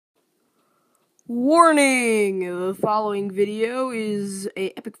Warning! The following video is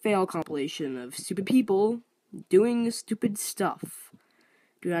a epic fail compilation of stupid people doing stupid stuff.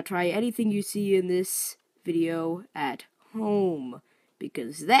 Do not try anything you see in this video at home,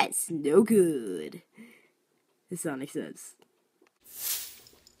 because that's no good. As Sonic says.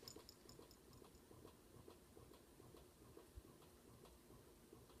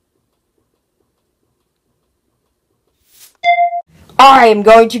 I am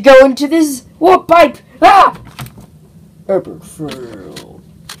going to go into this warp pipe! Ah! Epic fail.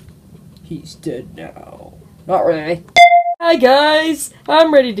 He's dead now. Not really. Hi guys!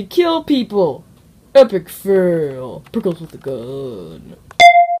 I'm ready to kill people! Epic fail. Prickles with a gun.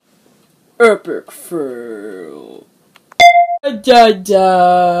 Epic fail.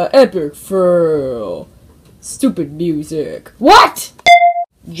 Da-da! Epic fail. Stupid music. What?!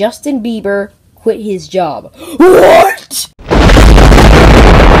 Justin Bieber quit his job. What?!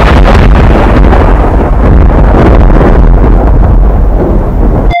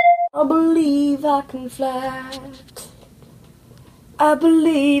 I believe I can fly. I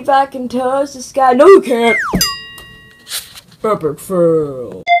believe I can touch the sky. No, you can't. Epic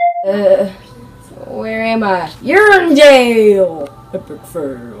fail. Where am I? You're in jail. Epic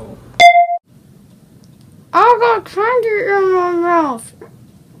fail. I got candy in my mouth.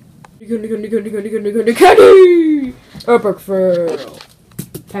 Candy. Epic fail.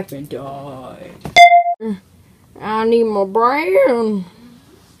 Pac-Man died. I need my brain.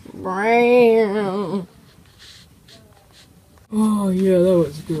 Brand. Oh yeah, that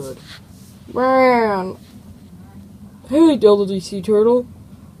was good. Brand. Hey, Delta DC Turtle.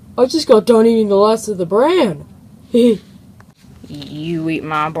 I just got done eating the last of the bran. You eat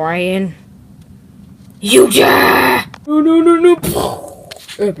my bran? You die! No.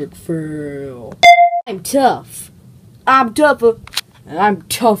 Epic fail. I'm tough. I'm tougher. And I'm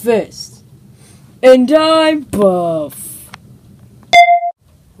toughest. And I'm buff.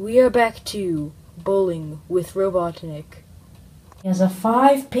 We are back to bowling with Robotnik. He has a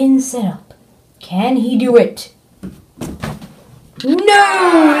 5-pin setup. Can he do it?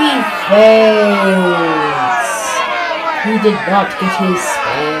 No, he fails. He did not get his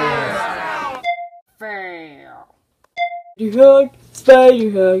spare. Fail.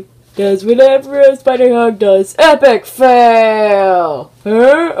 Spider hug, does whatever a spider hug does. Epic fail.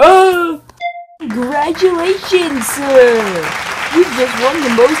 Oh. Congratulations, sir. You've just won the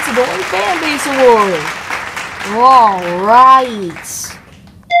most annoying fanbase award! Alright!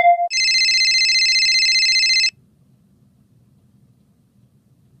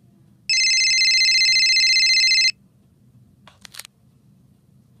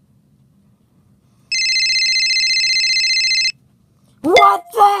 What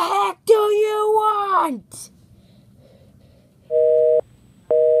the heck do you want?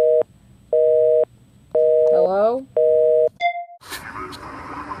 Hello?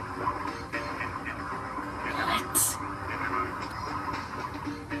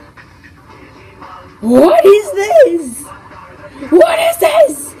 What is this? What is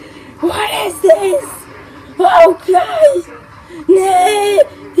this? What is this? Oh God!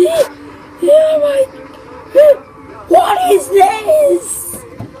 Oh my! What is this?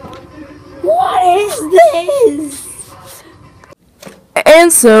 What is this?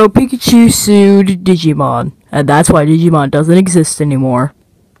 And so Pikachu sued Digimon, and that's why Digimon doesn't exist anymore.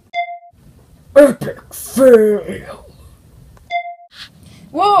 Epic fail!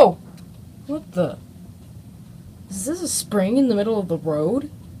 Whoa! What the? Is this a spring in the middle of the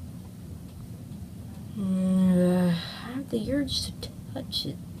road? I have the urge to touch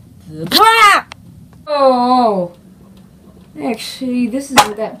it. Ah! Oh! Actually, this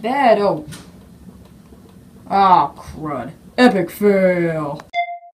isn't that bad. Oh. Oh, crud. Epic fail.